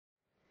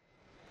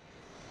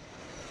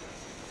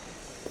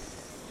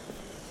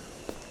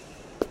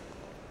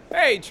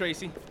Hey,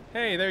 Tracy.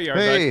 Hey, there you are,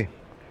 bud. Hey,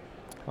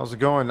 how's it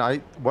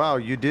going? Wow,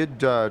 you did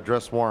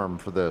dress warm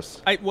for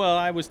this. Well,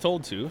 I was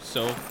told to,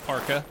 so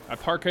parka. I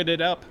parka'd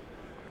it up.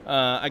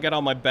 I got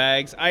all my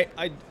bags.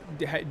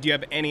 Do you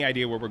have any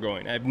idea where we're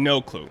going? I have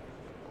no clue.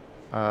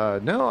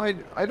 No,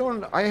 I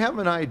don't. I have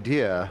an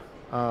idea,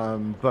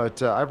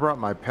 but I brought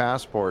my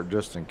passport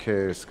just in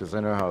case because I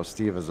know how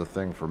Steve has a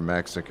thing for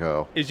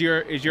Mexico. Is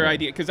your Yeah.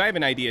 idea? Because I have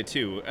an idea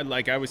too.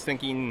 Like I was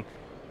thinking,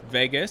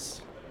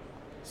 Vegas,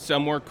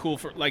 somewhere cool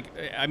for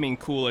I mean,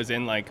 cool as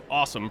in like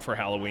awesome for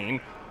Halloween,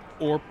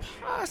 or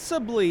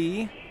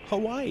possibly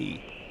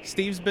Hawaii.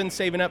 Steve's been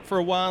saving up for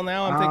a while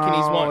now. I'm thinking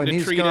he's Oh, wanting and to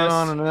he's treat gone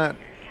on us. and that.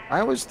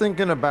 I was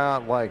thinking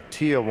about like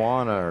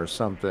Tijuana or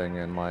something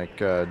and like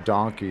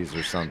donkeys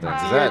or something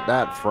because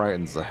that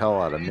frightens the hell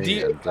out of Do me.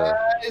 you,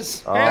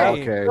 Guys, Oh, hey,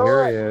 okay,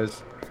 here he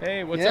is.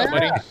 hey, what's up,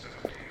 yeah. buddy?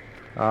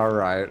 All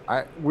right.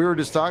 We were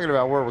just talking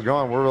about where we're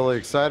going. We're really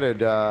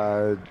excited.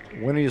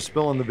 When are you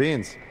spilling the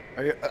beans?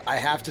 I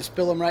have to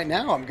spill them right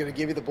now. I'm going to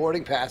give you the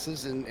boarding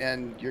passes,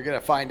 and you're going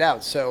to find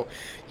out. So,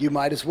 you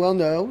might as well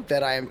know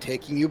that I am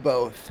taking you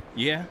both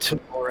Yeah. to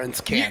Lawrence,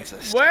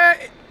 Kansas. What?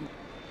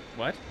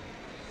 What?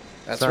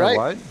 That's Sorry, right.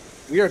 what?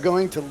 We are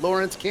going to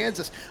Lawrence,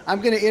 Kansas.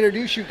 I'm going to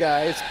introduce you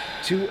guys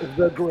to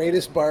the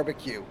greatest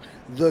barbecue,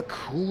 the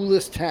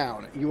coolest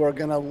town. You are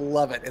going to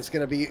love it.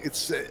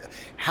 It's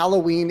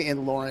Halloween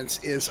in Lawrence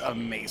is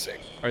amazing.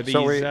 Are these?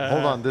 So wait,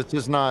 hold on. This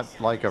is not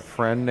like a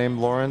friend named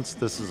Lawrence.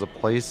 This is a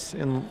place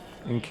in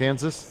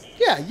Kansas.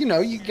 Yeah,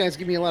 you guys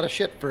give me a lot of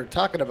shit for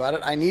talking about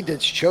it. I need to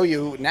show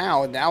you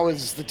now. Now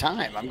is the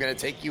time. I'm going to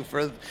take you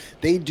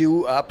they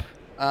do up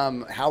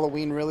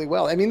Halloween really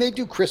well. I mean, they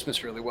do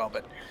Christmas really well,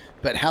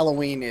 but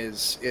Halloween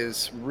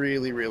is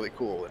really, really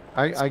cool.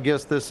 I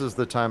guess this is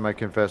the time I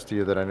confess to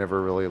you that I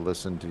never really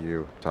listened to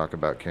you talk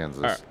about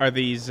Kansas. Are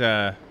these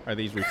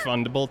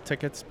refundable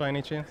tickets by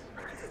any chance?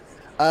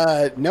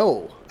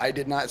 No, I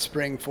did not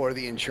spring for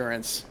the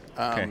insurance.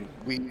 Okay.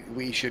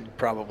 We should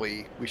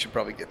probably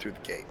get through the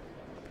gate.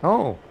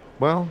 Oh,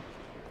 well,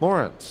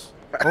 Lawrence.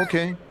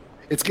 Okay.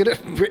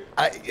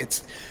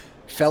 It's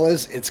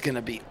fellas, it's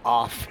gonna be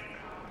off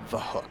the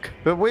hook.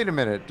 But wait a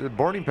minute. The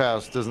boarding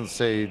pass doesn't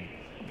say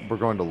we're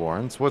going to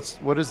Lawrence.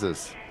 What is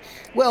this?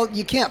 Well,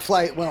 you can't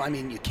fly. Well, I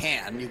mean, you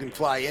can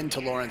fly into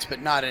Lawrence,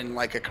 but not in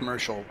like a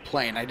commercial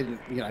plane. I didn't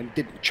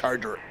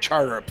charter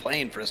a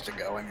plane for us to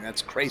go. I mean,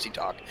 that's crazy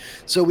talk.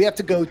 So we have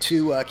to go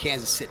to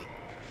Kansas City,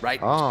 right?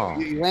 Oh.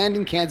 So you land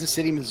in Kansas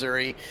City,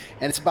 Missouri,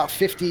 and it's about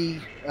 50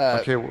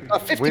 Okay,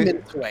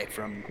 minutes away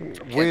from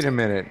Kansas. Wait a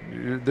minute.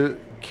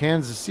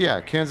 Kansas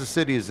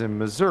City is in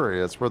Missouri.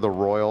 That's where the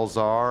Royals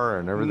are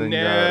and everything.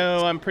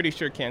 No, I'm pretty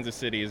sure Kansas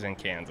City is in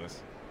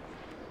Kansas.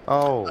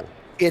 Oh.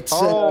 It's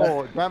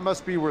That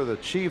must be where the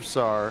Chiefs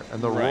are,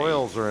 and the Right.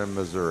 Royals are in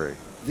Missouri.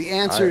 the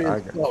answer I-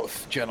 is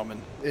both,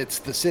 gentlemen. It's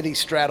the city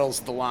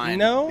straddles the line.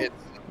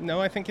 No,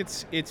 I think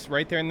it's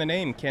right there in the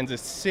name,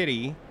 Kansas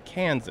City,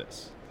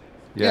 Kansas.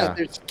 Yeah.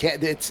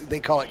 They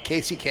call it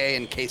KCK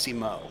and Casey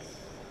Mo.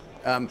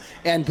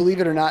 And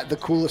believe it or not, the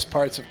coolest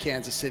parts of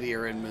Kansas City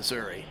are in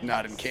Missouri,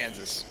 not in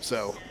Kansas.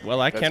 So,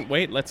 Well, I That's- can't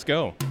wait. Let's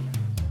go.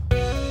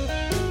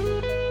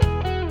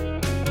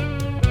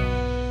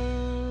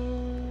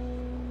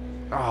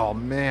 Oh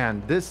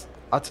man,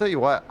 I'll tell you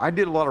what. I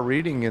did a lot of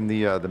reading in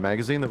the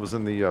magazine that was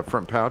in the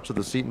front pouch of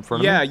the seat in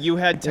front of me. Yeah, you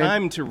had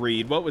time to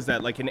read. What was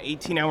that? Like an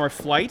 18-hour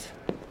flight?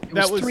 it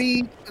was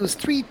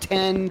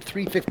 3:10,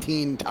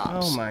 3:15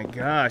 tops. Oh my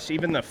gosh!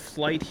 Even the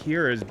flight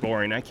here is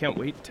boring. I can't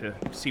wait to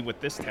see what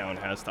this town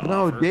has to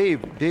No, offer.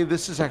 Dave,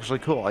 this is actually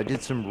cool. I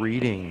did some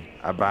reading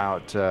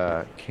about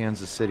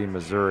Kansas City,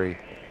 Missouri.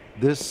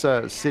 This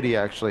city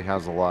actually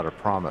has a lot of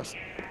promise.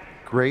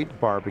 Great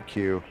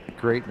barbecue,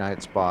 great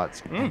night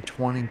spots, and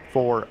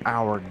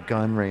 24-hour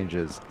gun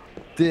ranges.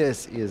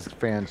 This is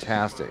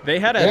fantastic. They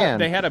had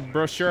And- a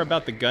brochure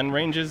about the gun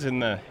ranges in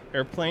the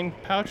airplane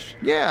pouch.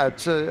 Yeah,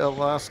 it's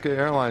Alaska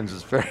Airlines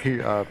is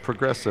very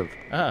progressive.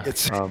 Ah,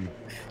 It's Um,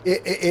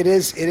 it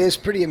is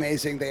pretty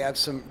amazing. They have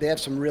some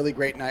really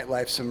great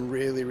nightlife, some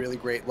really, really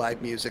great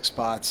live music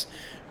spots.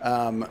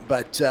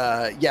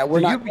 Yeah, we're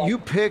not. You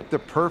picked the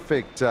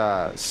perfect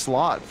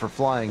slot for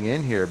flying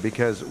in here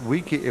because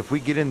if we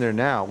get in there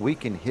now, we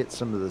can hit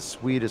some of the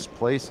sweetest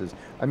places.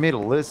 I made a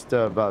list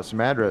of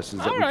some addresses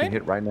that All we right. can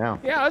hit right now.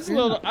 yeah. I was a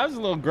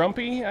little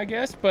grumpy, I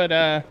guess, but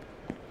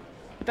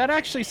that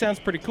actually sounds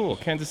pretty cool.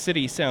 Kansas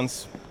City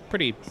sounds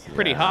pretty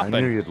Yeah, hopping.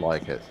 I knew you'd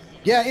like it.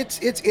 Yeah,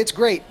 it's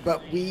great,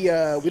 but we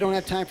don't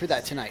have time for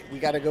that tonight. We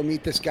got to go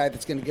meet this guy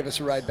that's going to give us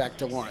a ride back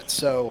to Lawrence.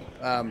 So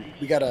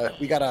we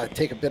gotta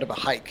take a bit of a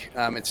hike.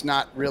 It's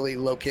not really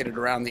located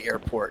around the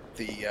airport,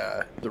 the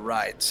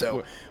ride.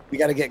 So we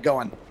got to get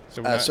going.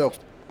 So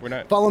we're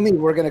not. Follow me.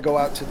 We're gonna go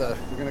out to the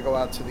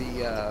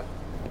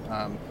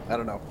I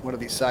don't know, one of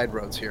these side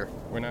roads here.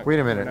 We're not. Wait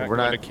a minute, we're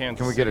going not. to Kansas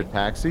Can we get a City.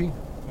 taxi?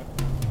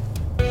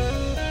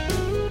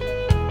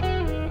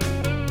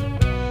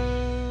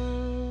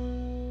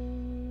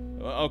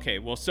 Okay,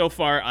 well, so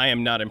far I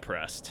am not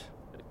impressed.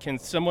 Can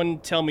someone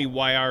tell me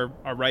why our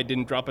ride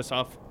didn't drop us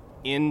off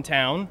in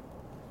town?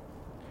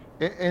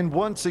 And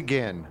once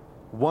again,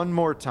 one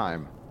more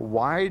time,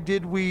 why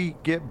did we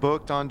get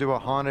booked onto a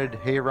haunted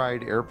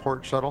hayride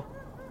airport shuttle?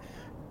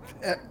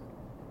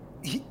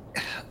 He,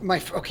 my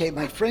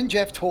friend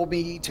Jeff told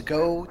me to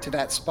go to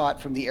that spot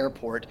from the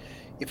airport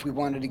if we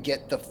wanted to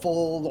get the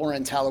full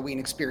Lawrence Halloween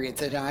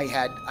experience, and I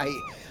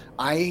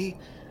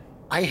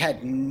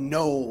had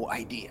no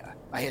idea.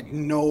 I had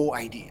no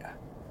idea.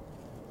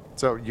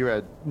 So you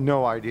had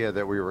no idea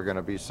that we were going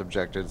to be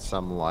subjected to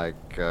some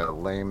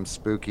lame,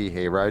 spooky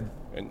hayride?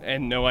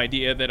 And no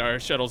idea that our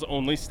shuttle's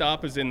only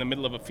stop is in the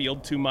middle of a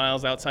field 2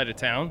 miles outside of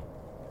town?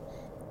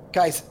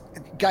 Guys,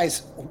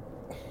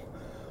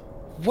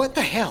 what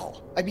the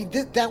hell? I mean,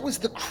 that was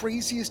the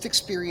craziest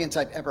experience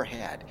I've ever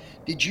had.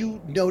 Did you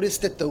notice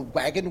that the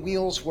wagon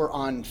wheels were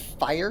on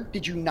fire?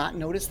 Did you not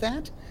notice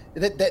that?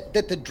 That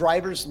the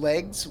driver's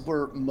legs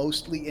were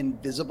mostly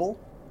invisible?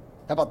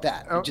 How about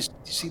that? Oh. Did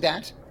you see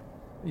that?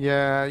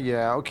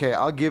 Yeah. Okay,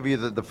 I'll give you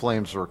that the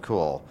flames were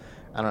cool.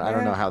 I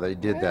don't know how they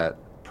did that.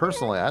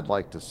 Personally, I'd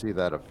like to see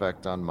that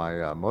effect on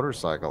my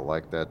motorcycle,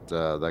 like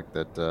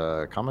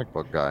that comic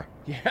book guy.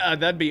 Yeah,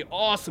 that'd be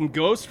awesome.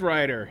 Ghost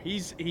Rider.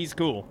 He's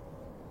cool.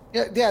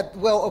 Yeah.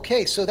 Well,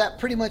 okay. So that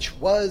pretty much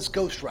was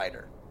Ghost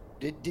Rider.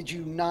 Did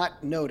you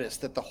not notice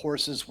that the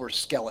horses were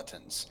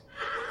skeletons?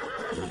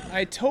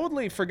 I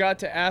totally forgot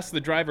to ask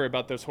the driver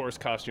about those horse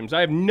costumes.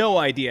 I have no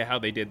idea how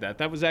they did that.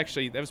 That was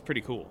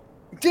pretty cool.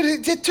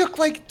 It took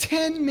like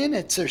 10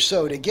 minutes or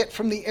so to get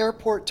from the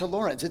airport to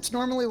Lawrence. It's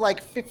normally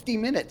like 50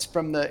 minutes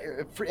from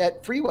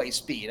at freeway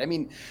speed. I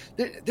mean,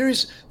 there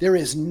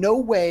is no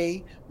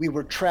way we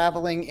were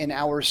traveling in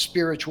our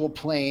spiritual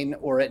plane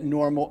or at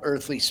normal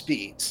earthly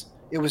speeds.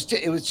 There's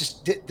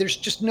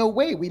just no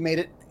way we made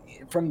it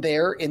from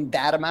there in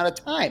that amount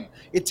of time.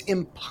 It's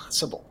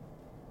impossible.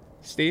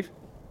 Steve,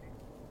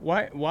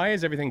 why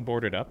is everything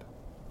boarded up?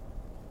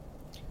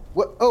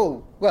 What?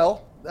 Oh,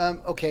 well,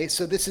 okay.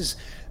 So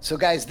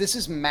guys, this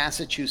is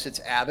Massachusetts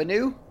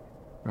Avenue.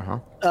 Uh-huh.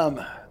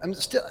 I'm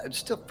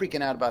still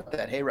freaking out about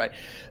that hayride.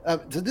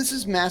 So this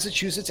is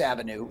Massachusetts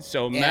Avenue.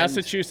 So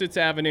Massachusetts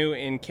Avenue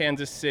in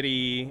Kansas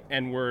City,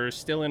 and we're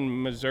still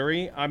in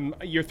Missouri.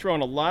 You're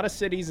throwing a lot of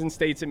cities and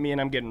states at me, and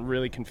I'm getting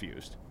really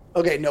confused.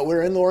 Okay, no,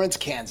 we're in Lawrence,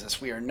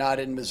 Kansas. We are not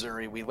in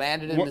Missouri. We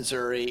landed in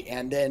Missouri,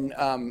 and then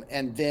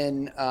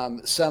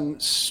some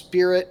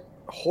spirit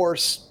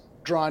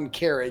horse-drawn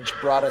carriage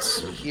brought us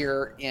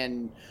here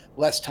in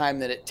less time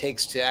than it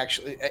takes to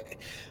actually.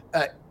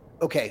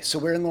 Okay, so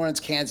we're in Lawrence,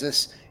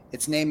 Kansas.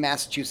 It's named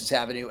Massachusetts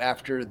Avenue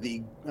after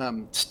the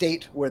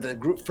state where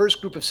the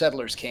first group of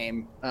settlers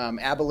came.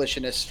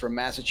 Abolitionists from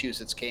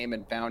Massachusetts came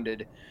and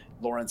founded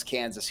Lawrence,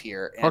 Kansas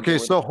here. And okay,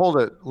 so hold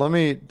it. Let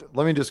me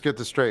just get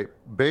this straight.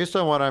 Based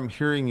on what I'm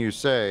hearing you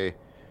say,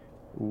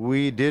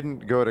 we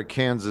didn't go to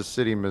Kansas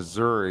City,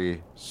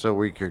 Missouri, so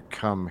we could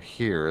come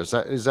here. Is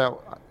that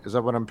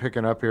what I'm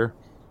picking up here?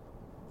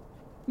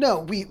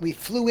 No, we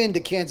flew into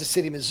Kansas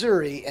City,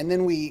 Missouri, and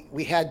then we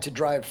had to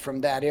drive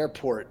from that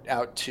airport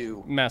out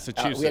to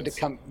Massachusetts. We had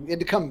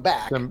to come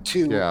back to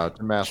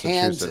Massachusetts.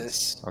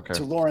 Kansas, okay.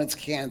 to Lawrence,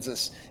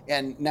 Kansas,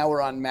 and now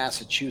we're on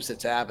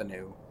Massachusetts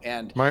Avenue.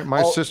 And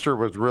my sister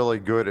was really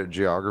good at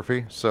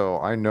geography, so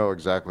I know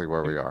exactly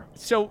where we are.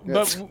 So,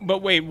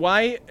 but wait,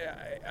 why?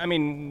 I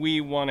mean, we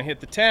want to hit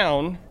the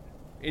town.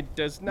 It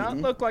does not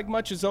look like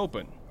much is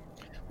open.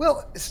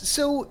 Well,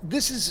 so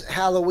this is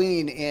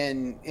Halloween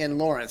in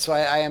Lawrence, so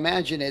I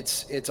imagine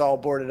it's all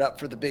boarded up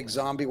for the big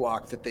zombie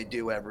walk that they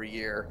do every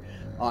year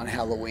on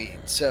Halloween.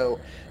 So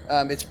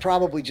it's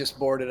probably just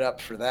boarded up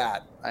for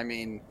that. I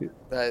mean,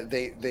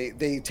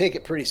 they take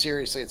it pretty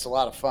seriously. It's a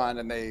lot of fun,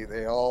 and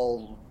they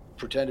all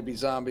pretend to be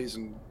zombies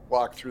and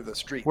walk through the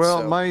streets.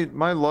 Well,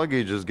 my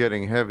luggage is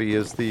getting heavy.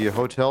 Is the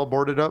hotel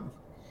boarded up?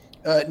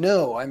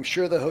 No, I'm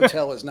sure the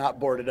hotel is not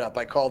boarded up.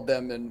 I called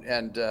them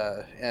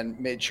and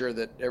made sure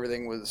that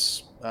everything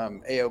was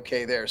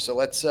a-okay there. So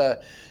let's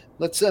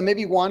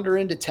maybe wander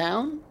into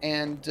town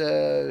and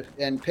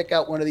pick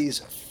out one of these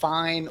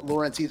fine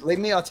Lawrence.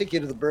 Maybe I'll take you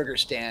to the burger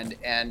stand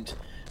and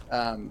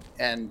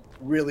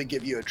really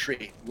give you a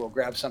treat. We'll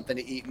grab something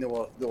to eat and then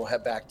we'll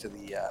head back to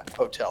the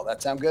hotel.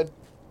 That sound good?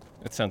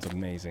 That sounds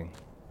amazing.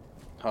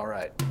 All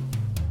right.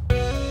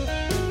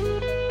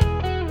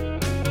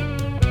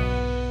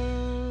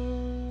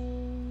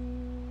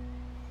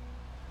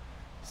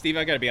 Steve,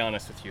 I gotta be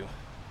honest with you.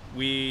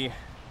 We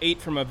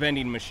ate from a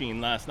vending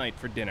machine last night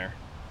for dinner.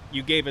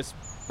 You gave us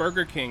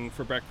Burger King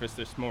for breakfast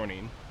this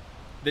morning.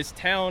 This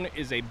town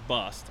is a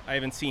bust. I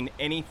haven't seen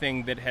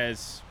anything that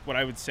has, what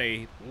I would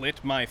say,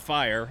 lit my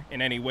fire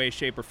in any way,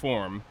 shape, or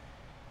form.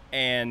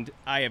 And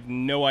I have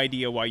no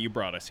idea why you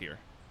brought us here.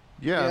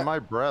 Yeah. And my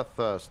breath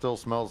still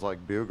smells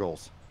like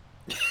bugles.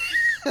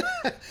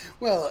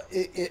 Well,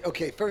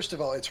 okay, first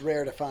of all, it's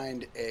rare to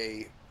find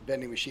a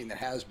vending machine that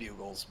has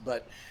bugles,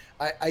 but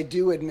I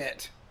do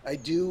admit,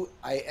 okay,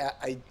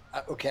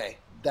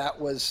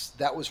 that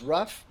was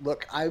rough.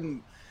 Look,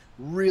 I'm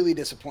really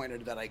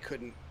disappointed that I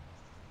couldn't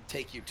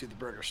take you to the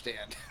burger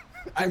stand.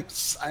 I'm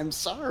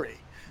sorry.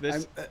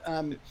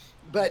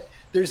 But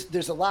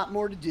there's a lot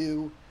more to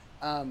do.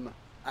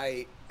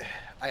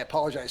 I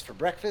apologize for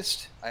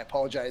breakfast. I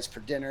apologize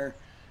for dinner.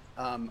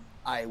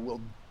 I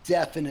will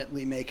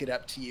definitely make it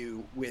up to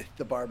you with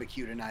the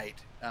barbecue tonight.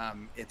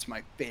 It's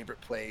my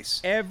favorite place.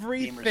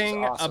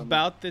 Everything awesome.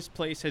 about this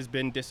place has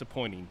been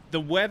disappointing. The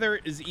weather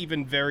is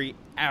even very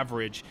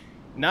average.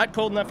 Not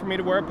cold enough for me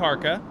to wear a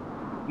parka.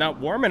 Not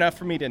warm enough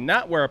for me to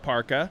not wear a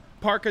parka.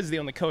 Parka's the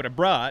only coat I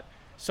brought,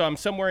 so I'm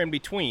somewhere in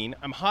between.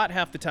 I'm hot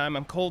half the time.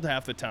 I'm cold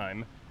half the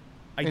time.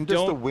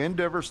 Does the wind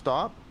ever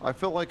stop? I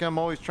feel like I'm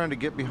always trying to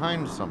get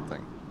behind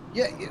something.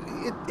 Yeah,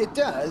 it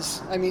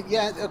does. I mean,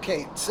 yeah,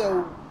 okay.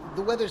 So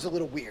the weather's a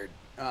little weird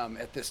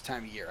at this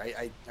time of year.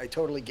 I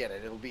totally get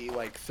it. It'll be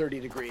like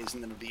 30 degrees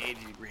and then it'll be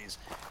 80 degrees.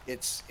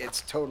 It's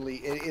totally,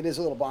 it is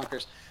a little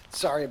bonkers.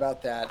 Sorry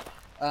about that.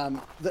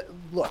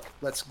 Look,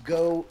 let's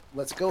go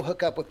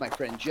hook up with my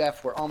friend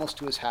Jeff. We're almost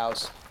to his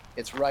house.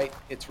 It's right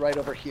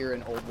over here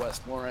in Old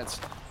West Lawrence.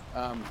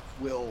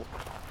 We'll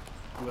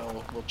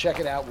check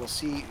it out. We'll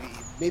see.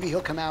 Maybe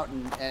he'll come out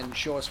and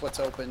show us what's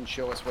open,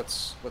 show us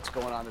what's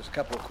going on. There's a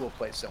couple of cool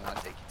places I want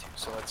to take you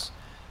to. So let's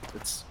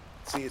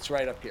see. It's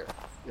right up here.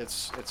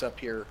 It's up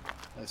here.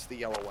 That's the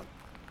yellow one.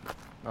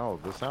 Oh,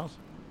 this house?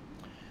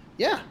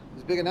 Yeah,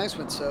 it's a big and nice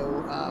one.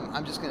 So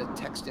I'm just gonna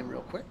text him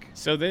real quick.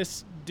 So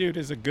this dude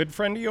is a good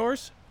friend of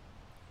yours?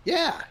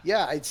 Yeah.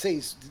 I'd say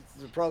he's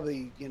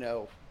probably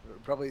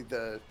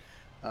the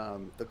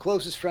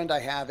closest friend I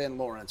have in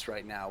Lawrence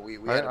right now. We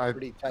had a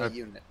pretty tight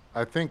unit.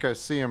 I think I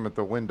see him at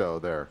the window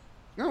there.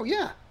 Oh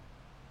yeah.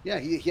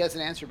 He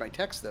hasn't answered my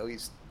text though.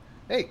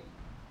 Hey,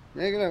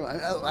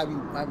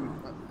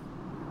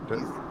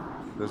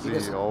 Does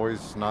he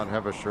always not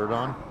have a shirt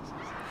on?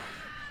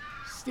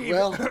 Steve,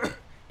 Well,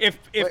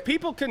 if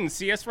people couldn't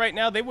see us right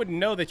now, they wouldn't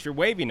know that you're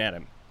waving at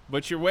him.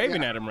 But you're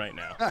waving at him right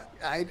now.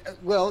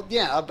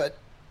 but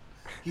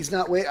he's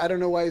not I don't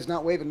know why he's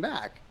not waving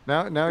back.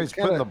 Now he's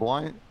putting the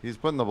blind. He's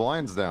putting the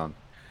blinds down.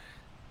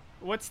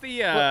 What's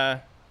the?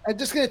 I'm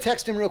just gonna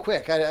text him real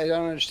quick. I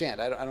don't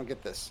understand. I don't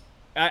get this.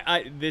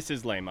 This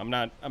is lame. I'm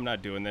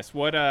not doing this.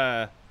 What?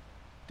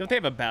 Don't they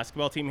have a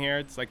basketball team here?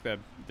 It's like the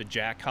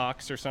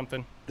Jackhawks or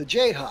something. The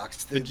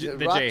Jayhawks,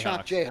 the Rock Jayhawks.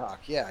 Chalk Jayhawk.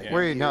 Yeah.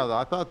 Wait, no,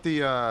 I thought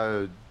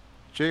the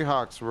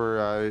Jayhawks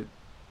were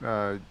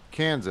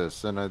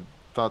Kansas, and I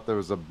thought there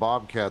was a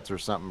Bobcats or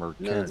something or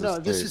Kansas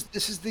State.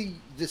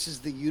 This is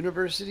the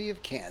University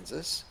of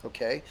Kansas.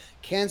 Okay,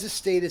 Kansas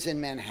State is in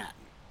Manhattan.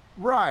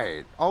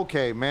 Right.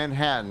 Okay,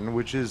 Manhattan,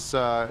 which is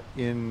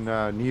in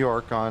New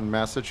York on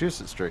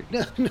Massachusetts Street.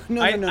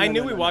 No. I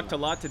knew we walked a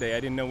lot today. I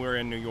didn't know we were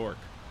in New York.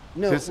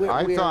 No,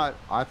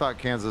 I thought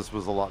Kansas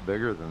was a lot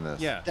bigger than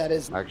this. Yeah. that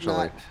is actually.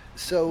 not.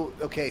 So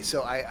okay,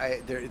 so I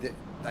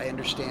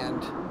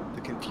understand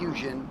the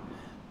confusion.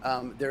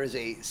 There is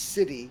a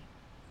city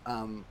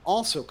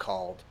also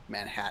called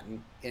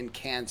Manhattan in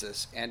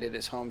Kansas, and it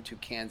is home to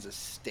Kansas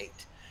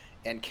State.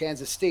 And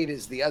Kansas State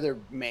is the other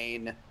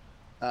main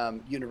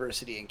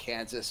university in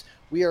Kansas.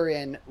 We are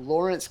in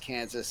Lawrence,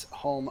 Kansas,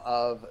 home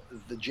of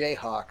the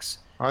Jayhawks.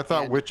 I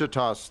thought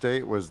Wichita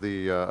State was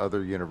the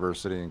other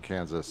university in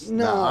Kansas.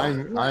 No,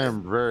 I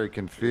am very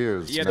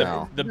confused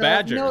now. The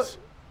Badgers.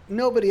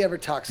 Nobody ever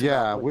talks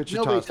about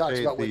Wichita nobody talks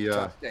State, about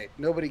Wichita State.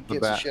 Nobody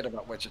gives a shit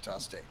about Wichita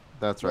State.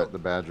 That's right, the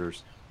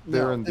Badgers.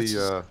 They're in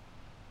the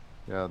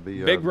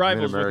big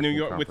rivals with Mid-American New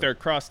York, with Conference. their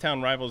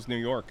crosstown rivals, New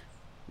York.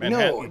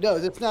 Manhattan. No,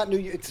 it's not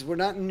New. We're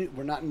not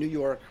in New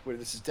York. Where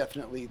this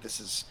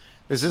is.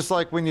 Is this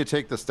like when you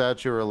take the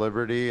Statue of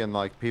Liberty and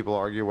like people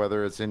argue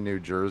whether it's in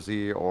New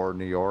Jersey or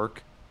New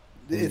York?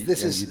 You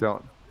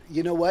don't.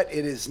 You know what?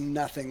 It is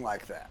nothing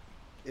like that.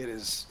 It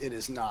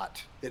is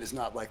not. It is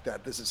not like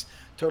that. This is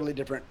totally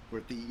different. We're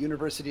at the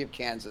University of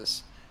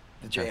Kansas,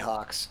 the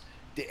Jayhawks,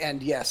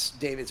 and yes,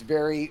 Dave, it's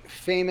very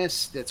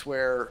famous. That's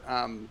where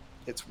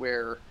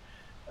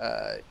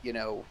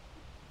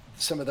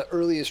some of the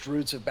earliest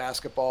roots of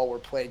basketball were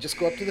played. Just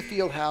go up to the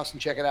field house and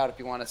check it out if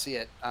you want to see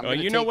it. Well,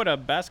 you know what a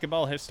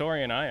basketball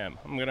historian I am.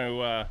 I'm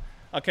gonna.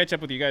 I'll catch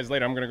up with you guys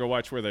later. I'm gonna go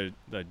watch where the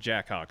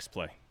Jackhawks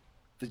play.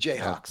 The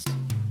Jayhawks.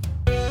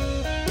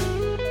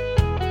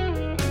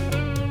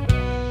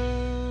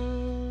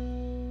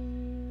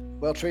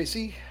 Well,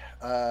 Tracy,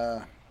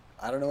 I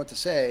don't know what to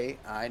say.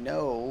 I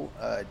know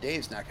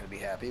Dave's not going to be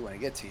happy when he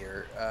gets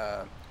here.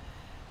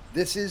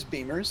 This is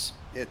Beamer's.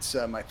 It's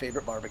my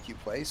favorite barbecue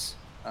place.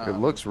 It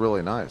looks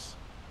really nice.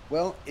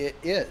 Well, it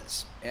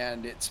is,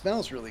 and it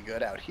smells really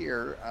good out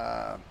here.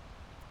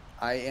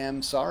 I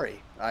am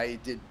sorry.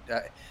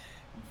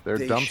 Their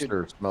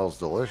dumpster smells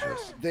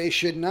delicious. They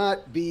should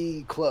not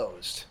be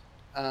closed,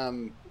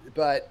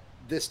 but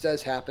this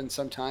does happen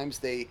sometimes.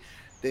 They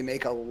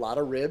make a lot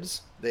of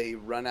ribs. They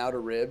run out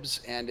of ribs,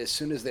 and as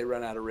soon as they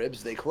run out of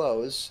ribs, they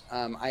close.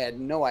 I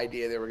had no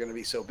idea they were going to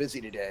be so busy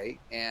today,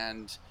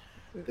 and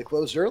they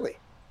closed early.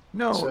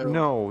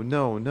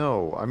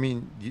 No. I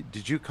mean,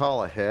 did you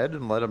call ahead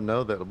and let them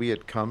know that we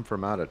had come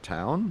from out of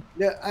town?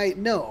 Yeah,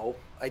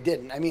 I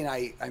didn't. I mean,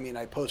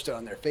 I posted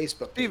on their Facebook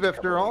page. Steve,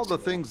 after all the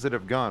things that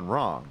have gone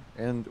wrong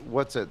and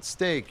what's at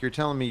stake, you're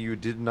telling me you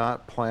did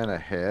not plan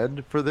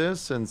ahead for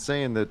this and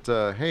saying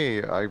that,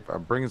 hey,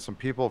 I'm bringing some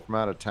people from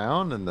out of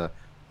town and the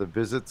the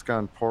visit's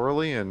gone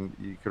poorly, and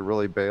you could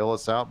really bail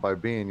us out by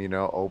being,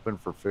 open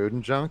for food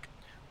and junk.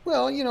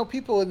 Well,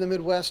 people in the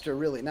Midwest are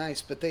really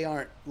nice, but they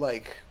aren't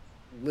like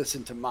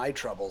listen to my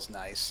troubles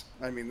nice.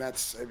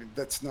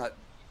 That's not.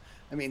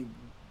 I mean,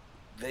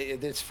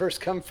 it's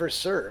first come first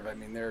serve. I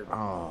mean, they're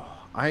Oh,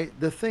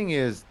 the thing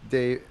is,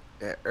 Dave,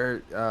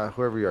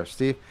 whoever you are,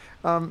 Steve,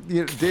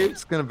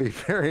 Dave's going to be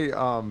very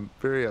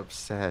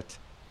upset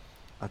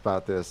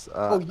about this.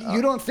 Oh,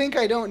 you don't think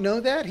I don't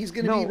know that? He's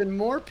going to be No. even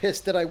more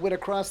pissed that I went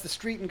across the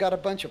street and got a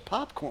bunch of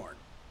popcorn.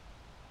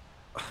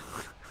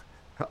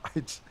 I,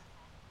 j-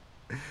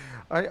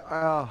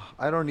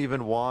 I don't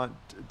even want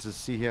to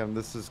see him.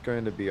 This is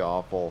going to be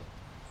awful.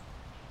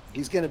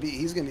 He's gonna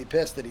be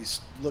pissed that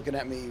he's looking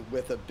at me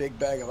with a big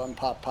bag of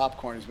unpopped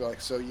popcorn. He's like,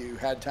 so you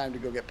had time to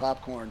go get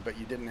popcorn, but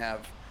you didn't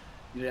have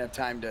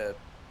time to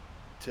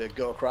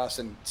go across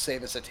and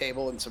save us a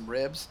table and some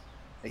ribs.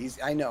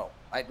 I know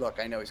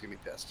he's gonna be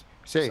pissed.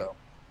 Say, So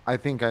I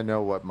think I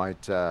know what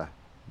might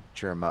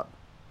cheer him up.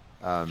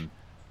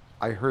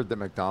 I heard that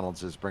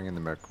McDonald's is bringing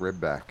the McRib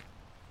back.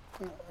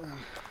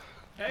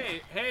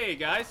 Hey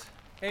guys.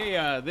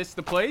 Hey, this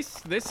the place?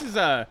 This is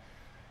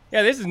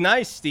yeah, this is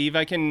nice, Steve.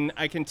 I can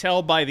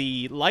tell by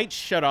the lights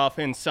shut off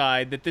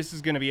inside that this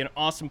is going to be an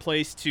awesome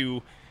place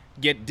to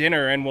get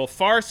dinner and will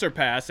far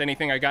surpass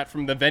anything I got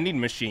from the vending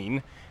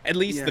machine. At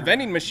least the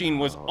vending machine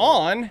was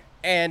on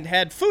and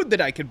had food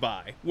that I could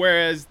buy,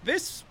 whereas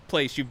this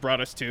place you brought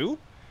us to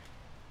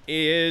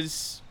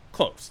is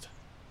closed.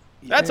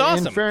 That's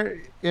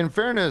awesome. In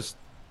fairness,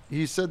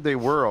 he said they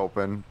were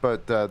open,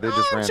 but they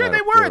just I'm ran sure out they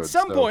of were food, at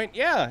some so- point.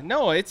 Yeah,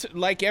 no, it's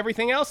like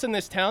everything else in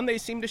this town. They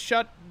seem to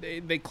shut.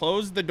 They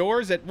close the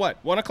doors at what,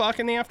 1 o'clock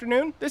in the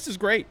afternoon? This is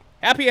great.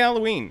 Happy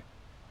Halloween.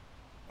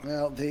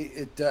 well,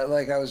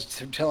 like I was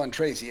telling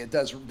Tracy,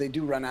 they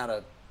do run out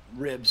of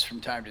ribs from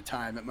time to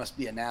time. It must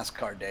be a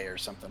NASCAR day or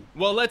something.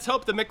 Well, let's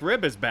hope the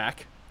McRib is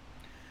back.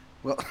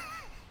 Well,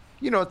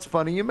 It's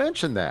funny you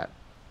mentioned that.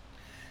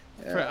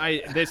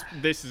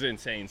 This is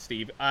insane,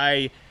 Steve.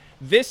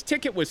 This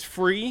ticket was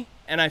free,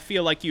 and I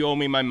feel like you owe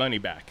me my money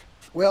back.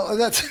 well,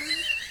 that's.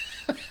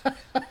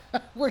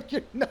 Well,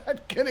 you're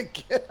not gonna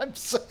get. I'm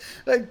so,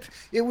 like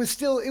it was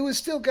still.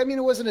 I mean,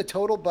 it wasn't a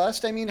total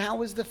bust. I mean, how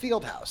was the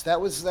field house? That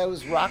was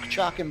rock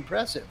chalk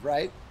impressive,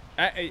 right?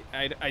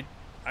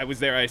 I was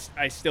there.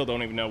 I still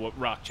don't even know what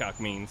rock chalk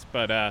means,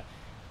 but I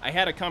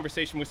had a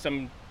conversation with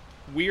some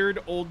weird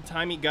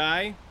old-timey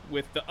guy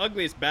with the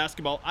ugliest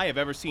basketball I have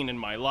ever seen in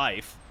my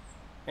life.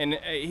 And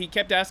he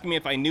kept asking me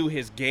if I knew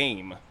his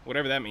game,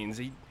 whatever that means.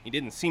 He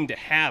didn't seem to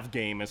have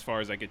game as far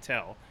as I could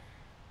tell.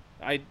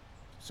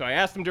 So I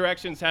asked him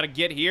directions how to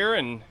get here,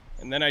 and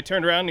then I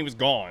turned around and he was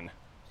gone.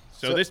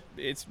 So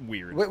it's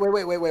weird.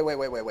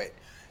 Wait.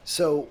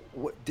 So,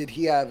 did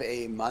he have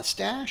a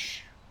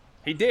mustache?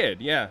 He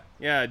did, yeah,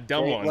 a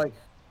dumb one. Like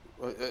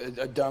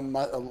a dumb,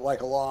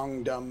 like a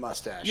long dumb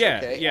mustache. Yeah,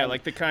 okay? yeah,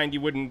 like the kind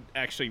you wouldn't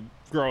actually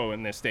grow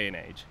in this day and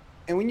age.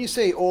 And when you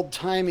say old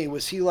timey,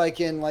 was he like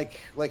in like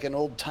an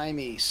old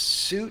timey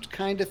suit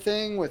kind of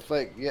thing with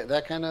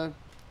that kind of?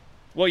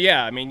 Well,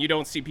 yeah, I mean, you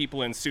don't see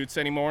people in suits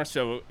anymore,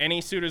 so any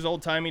suit is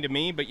old-timey to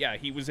me, but yeah,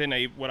 he was in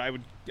what I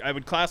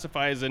would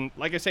classify as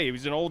like I say, he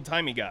was an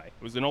old-timey guy.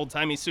 It was an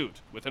old-timey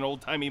suit with an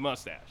old-timey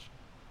mustache.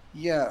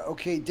 Yeah,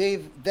 okay,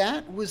 Dave,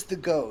 that was the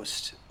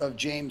ghost of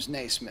James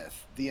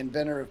Naismith, the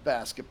inventor of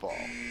basketball.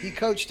 He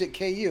coached at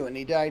KU and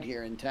he died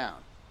here in town.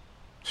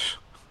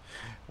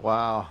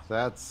 Wow,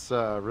 that's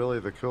really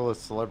the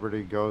coolest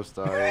celebrity ghost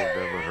I've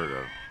ever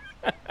heard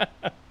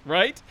of.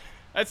 Right?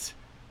 That's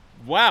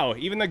wow,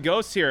 even the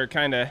ghosts here are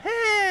kind of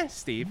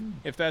Steve,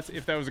 if that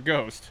was a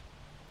ghost.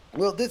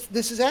 Well,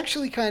 this is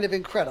actually kind of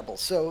incredible.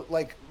 So,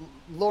 like,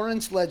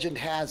 Lawrence legend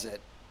has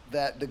it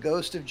that the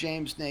ghost of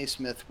James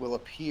Naismith will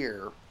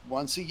appear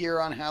once a year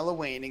on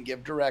Halloween and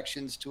give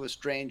directions to a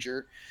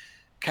stranger,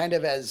 kind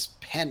of as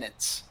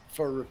penance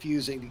for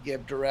refusing to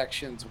give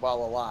directions while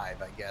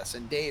alive, I guess.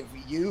 And Dave,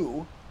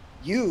 you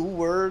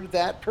were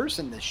that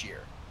person this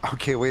year.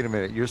 Okay, wait a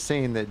minute. You're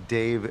saying that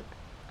Dave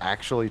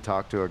actually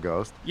talked to a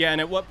ghost? Yeah,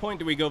 and at what point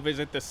do we go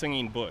visit the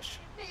singing bush?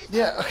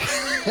 Yeah.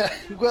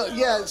 Well,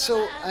 yeah.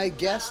 So I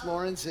guess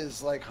Lawrence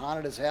is like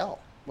haunted as hell.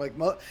 Like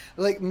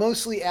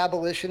mostly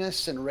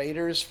abolitionists and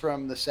raiders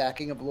from the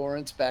sacking of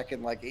Lawrence back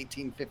in like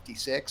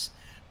 1856.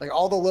 Like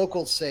all the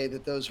locals say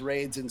that those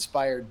raids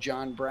inspired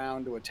John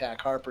Brown to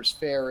attack Harper's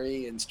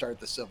Ferry and start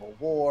the Civil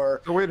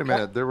War. Oh, wait a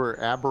minute. There were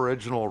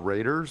Aboriginal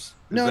raiders?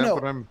 Is No, that no.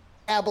 what I'm...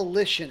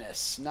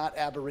 Abolitionists, not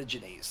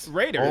Aborigines.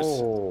 Raiders.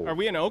 Oh. Are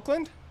we in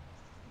Oakland?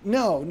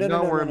 No,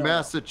 we're in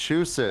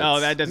Massachusetts. Oh,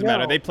 that doesn't No.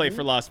 matter. They play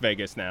for Las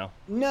Vegas now.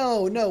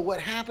 No.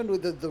 What happened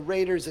with the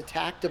raiders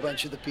attacked a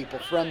bunch of the people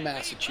from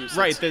Massachusetts.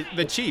 Right,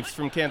 the Chiefs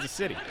from Kansas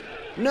City.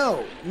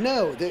 No.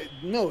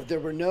 There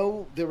were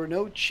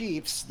no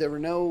chiefs. There were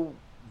no.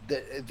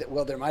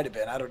 Well, there might have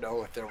been. I don't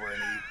know if there were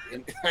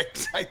any.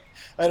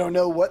 I don't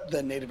know what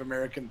the Native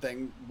American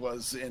thing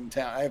was in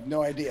town. I have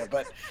no idea.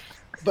 But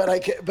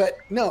but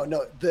no,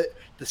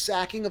 the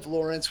sacking of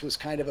Lawrence was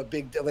kind of a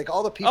big deal. Like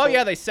all the people. Oh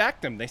yeah, they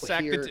sacked him. They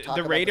sacked here the talk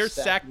about the Raiders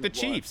sacking sacked the of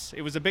Lawrence. Chiefs.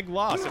 It was a big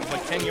loss. It was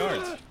like 10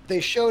 yards. They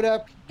showed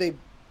up.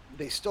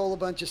 They stole a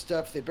bunch of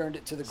stuff. They burned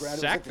it to the ground.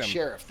 Sacked it was like the them.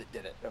 sheriff that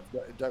did it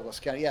of Douglas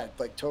County. Yeah,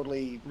 like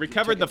totally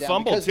Recovered the took it down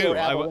fumble because they too. were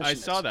I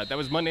abolitionists. saw that. That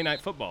was Monday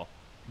Night Football.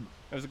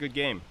 That was a good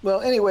game. Well,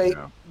 anyway,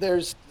 Yeah.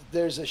 there's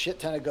a shit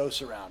ton of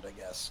ghosts around, I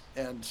guess,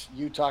 and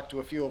you talked to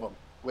a few of them,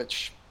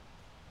 which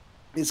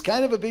is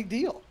kind of a big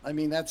deal. I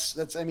mean,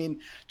 that's I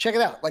mean, check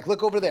it out. Like,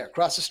 look over there,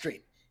 across the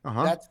street.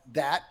 Uh-huh.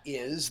 That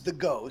is the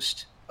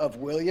ghost of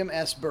William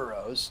S.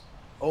 Burroughs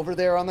over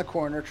there on the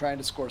corner trying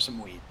to score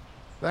some weed.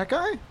 That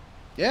guy?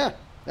 Yeah,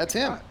 that's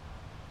him.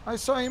 I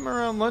saw him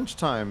around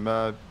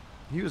lunchtime.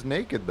 He was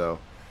naked, though.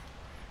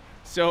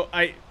 So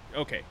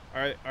okay.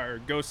 Are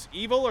ghosts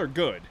evil or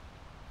good?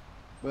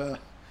 Well,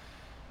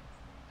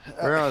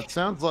 Well, it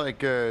sounds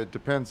like it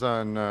depends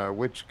on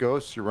which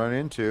ghosts you run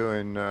into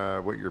and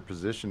what your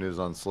position is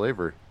on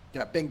slavery.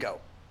 yeah, bingo.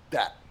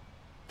 That's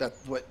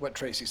what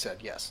Tracy said.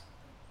 Yes.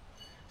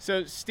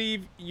 So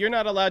Steve, you're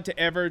not allowed to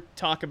ever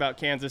talk about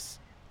Kansas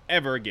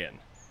ever again.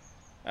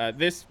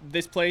 This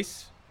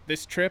place,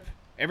 this trip,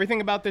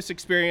 everything about this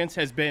experience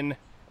has been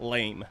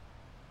lame.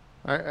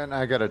 And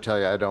I got to tell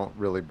you, I don't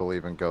really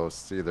believe in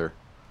ghosts either.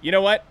 You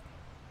know what?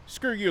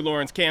 Screw you,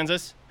 Lawrence,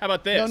 Kansas. How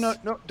about this? No,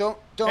 don't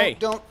Hey,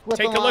 don't flip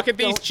take them a look off. at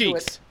these Don't do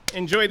cheeks. it.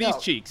 Enjoy these No.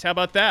 cheeks. How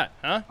about that?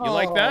 Huh? You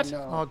like Oh, that?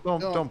 no. Oh,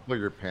 don't pull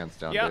your pants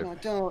down, Yeah. Dave. No,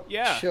 don't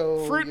Yeah.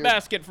 show Fruit your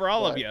basket for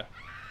all of butt. you.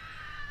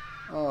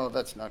 Oh,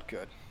 that's not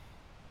good.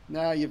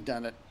 Now you've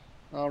done it.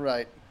 All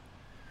right.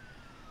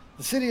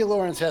 The city of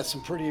Lawrence has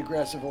some pretty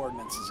aggressive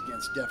ordinances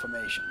against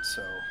defamation,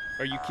 so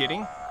Are you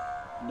kidding?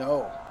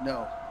 no.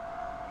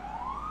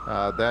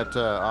 That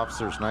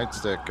officer's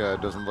nightstick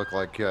doesn't look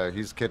like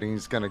he's kidding.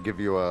 He's going to give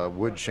you a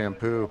wood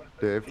shampoo,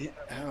 Dave.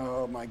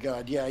 Oh my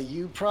God. Yeah,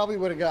 you probably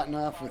would have gotten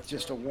off with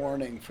just a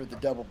warning for the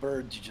double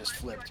birds you just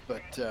flipped,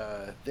 but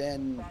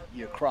then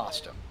you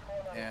crossed them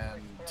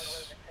and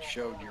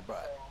showed your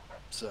butt.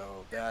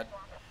 So that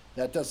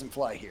doesn't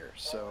fly here.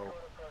 So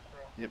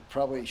it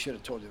probably should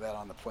have told you that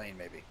on the plane,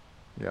 maybe.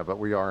 Yeah, but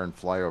we are in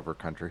flyover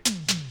country.